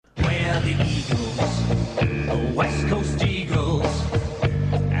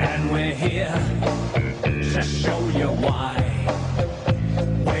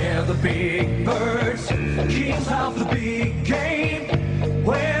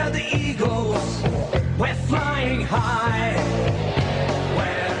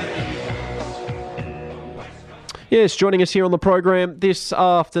Yes, joining us here on the program this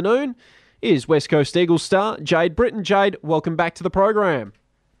afternoon is West Coast Eagles star Jaide Britton. Jaide, welcome back to the program.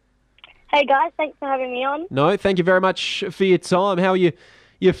 Hey guys, thanks for having me on. No, thank you very much for your time. How are you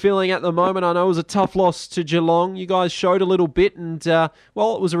feeling at the moment? I know it was a tough loss to Geelong. You guys showed a little bit and,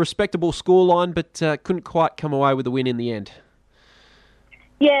 well, it was a respectable scoreline, but couldn't quite come away with the win in the end.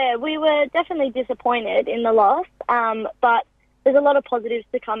 Yeah, we were definitely disappointed in the loss, but there's a lot of positives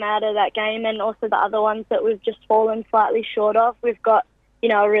to come out of that game and also the other ones that we've just fallen slightly short of. We've got,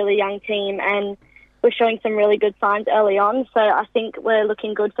 a really young team and we're showing some really good signs early on. So I think we're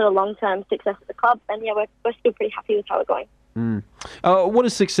looking good for the long-term success of the club. And, yeah, we're still pretty happy with how we're going. What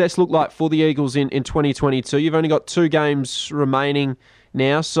does success look like for the Eagles in 2022? You've only got 2 games remaining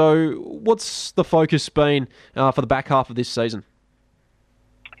now. So what's the focus been for the back half of this season?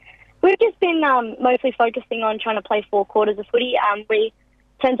 We've just been mostly focusing on trying to play 4 quarters of footy. We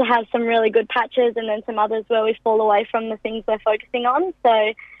tend to have some really good patches and then some others where we fall away from the things we're focusing on.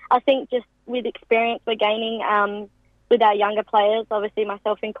 So I think just with experience we're gaining with our younger players, obviously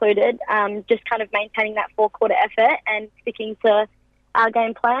myself included, just kind of maintaining that 4-quarter effort and sticking to our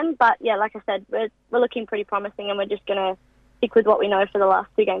game plan. But, yeah, like I said, we're looking pretty promising and we're just going to stick with what we know for the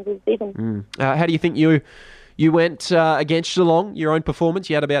last 2 games of the season. How do you think you went against Geelong, your own performance?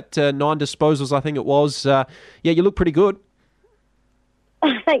 You had about 9 disposals, I think it was. You look pretty good.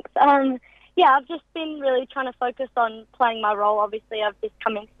 Thanks. I've just been really trying to focus on playing my role. Obviously, I've just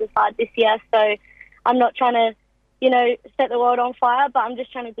come into the side this year, so I'm not trying to, set the world on fire, but I'm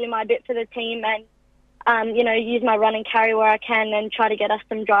just trying to do my bit for the team and, use my run and carry where I can and try to get us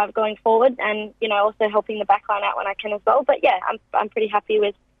some drive going forward and, also helping the back line out when I can as well. But, yeah, I'm pretty happy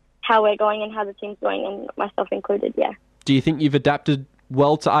with how we're going and how the team's going, and myself included, yeah. Do you think you've adapted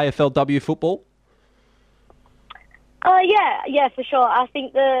well to AFLW football? Yeah, for sure. I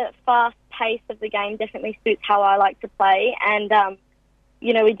think the fast pace of the game definitely suits how I like to play. And,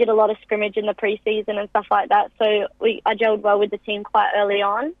 we did a lot of scrimmage in the pre-season and stuff like that. So I gelled well with the team quite early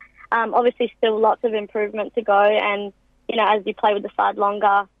on. Obviously, still lots of improvement to go. And, as you play with the side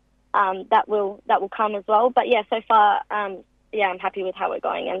longer, that will come as well. But, yeah, so far, I'm happy with how we're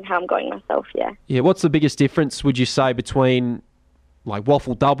going and how I'm going myself, yeah. Yeah, what's the biggest difference, would you say, between, like,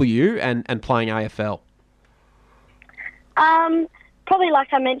 Waffle W and playing AFL? Probably, like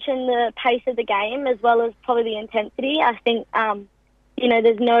I mentioned, the pace of the game as well as probably the intensity. I think,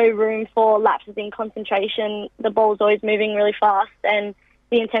 there's no room for lapses in concentration. The ball's always moving really fast and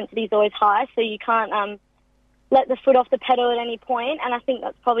the intensity is always high, so you can't let the foot off the pedal at any point. And I think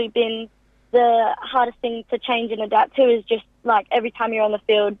that's probably been the hardest thing to change and adapt to is just, like, every time you're on the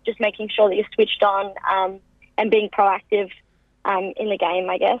field, just making sure that you're switched on and being proactive in the game,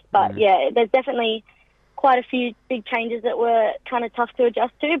 I guess. But, yeah, there's definitely quite a few big changes that were kind of tough to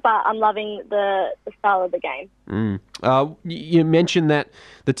adjust to, but I'm loving the style of the game. You mentioned that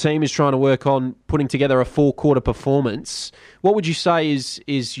the team is trying to work on putting together a 4-quarter performance. What would you say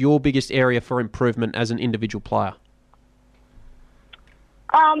is your biggest area for improvement as an individual player?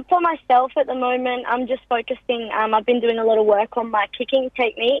 For myself at the moment, I'm just focusing. I've been doing a lot of work on my kicking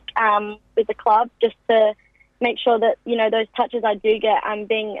technique with the club just to make sure that, those touches I do get, I'm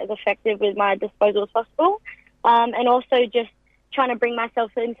being as effective with my disposal as possible. And also just trying to bring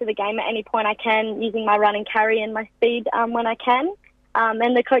myself into the game at any point I can, using my run and carry and my speed when I can.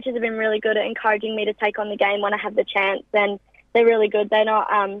 And the coaches have been really good at encouraging me to take on the game when I have the chance. And they're really good. They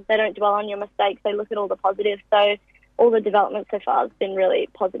don't dwell on your mistakes. They look at all the positives. So all the development so far has been really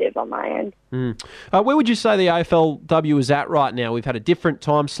positive on my end. Where would you say the AFLW is at right now? We've had a different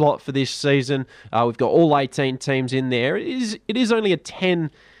time slot for this season. We've got all 18 teams in there. It is only a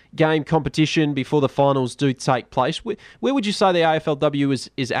 10-game competition before the finals do take place. Where would you say the AFLW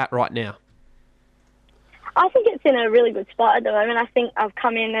is at right now? I think it's in a really good spot at the moment. I think I've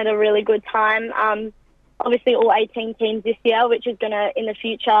come in at a really good time. Obviously, all 18 teams this year, which is going to, in the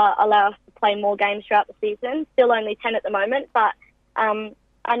future, allow us to play more games throughout the season. Still only 10 at the moment, but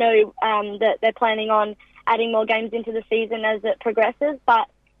I know that they're planning on adding more games into the season as it progresses. But,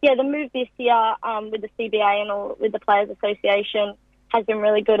 yeah, the move this year with the CBA and all, with the Players Association has been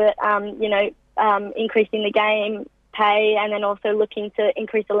really good at, increasing the game pay and then also looking to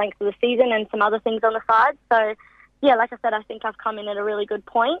increase the length of the season and some other things on the side. So, yeah, like I said, I think I've come in at a really good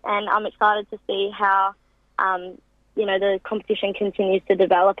point and I'm excited to see how the competition continues to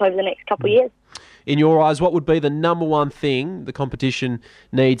develop over the next couple of years. In your eyes, what would be the number one thing the competition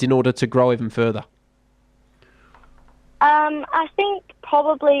needs in order to grow even further? I think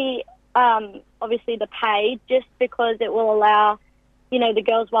probably, obviously, the pay, just because it will allow, the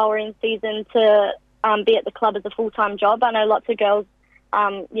girls while we're in season to be at the club as a full-time job. I know lots of girls,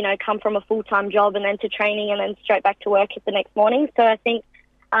 come from a full-time job and then to training and then straight back to work the next morning. So I think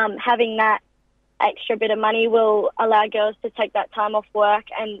having that extra bit of money will allow girls to take that time off work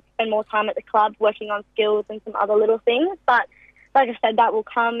and spend more time at the club working on skills and some other little things. But like I said, that will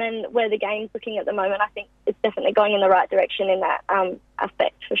come, and where the game's looking at the moment, I think it's definitely going in the right direction in that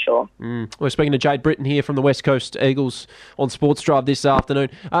aspect for sure. We're speaking to Jaide Britton here from the West Coast Eagles on Sports Drive this afternoon.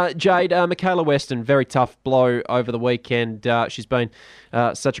 Jaide, Michaela Weston, very tough blow over the weekend. She's been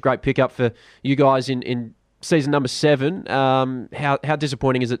such a great pickup for you guys in season number 7. How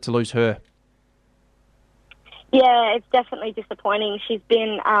disappointing is it to lose her? Yeah, it's definitely disappointing. She's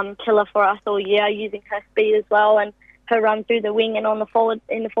been killer for us all year, using her speed as well and her run through the wing and on the forward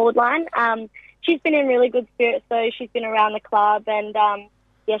line. She's been in really good spirits, though. She's been around the club, and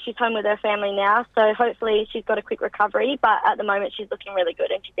she's home with her family now. So hopefully she's got a quick recovery. But at the moment, she's looking really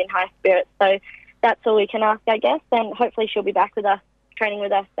good, and she's in high spirits. So that's all we can ask, I guess. And hopefully she'll be back with us, training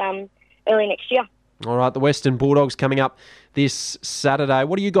with us early next year. All right, the Western Bulldogs coming up this Saturday.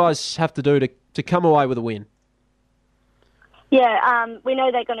 What do you guys have to do to come away with a win? Yeah, we know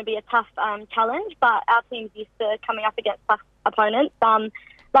they're going to be a tough challenge, but our team's used to coming up against tough opponents.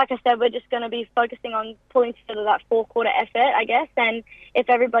 Like I said, we're just going to be focusing on pulling together that 4-quarter effort, I guess, and if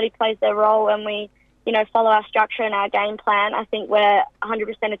everybody plays their role and we, follow our structure and our game plan, I think we're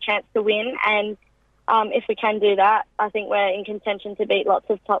 100% a chance to win, and if we can do that, I think we're in contention to beat lots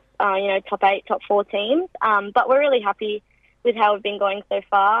of top 8, top 4 teams, but we're really happy with how we've been going so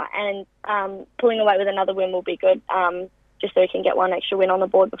far, and pulling away with another win will be good. Just so we can get one extra win on the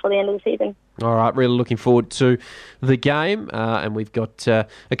board before the end of the season. All right, really looking forward to the game, and we've got a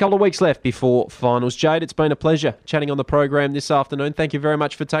couple of weeks left before finals. Jaide, it's been a pleasure chatting on the program this afternoon. Thank you very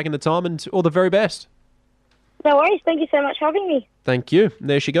much for taking the time, and all the very best. No worries. Thank you so much for having me. Thank you.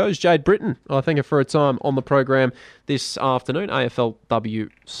 There she goes, Jaide Britton. I thank her for her time on the program this afternoon. AFLW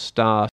star.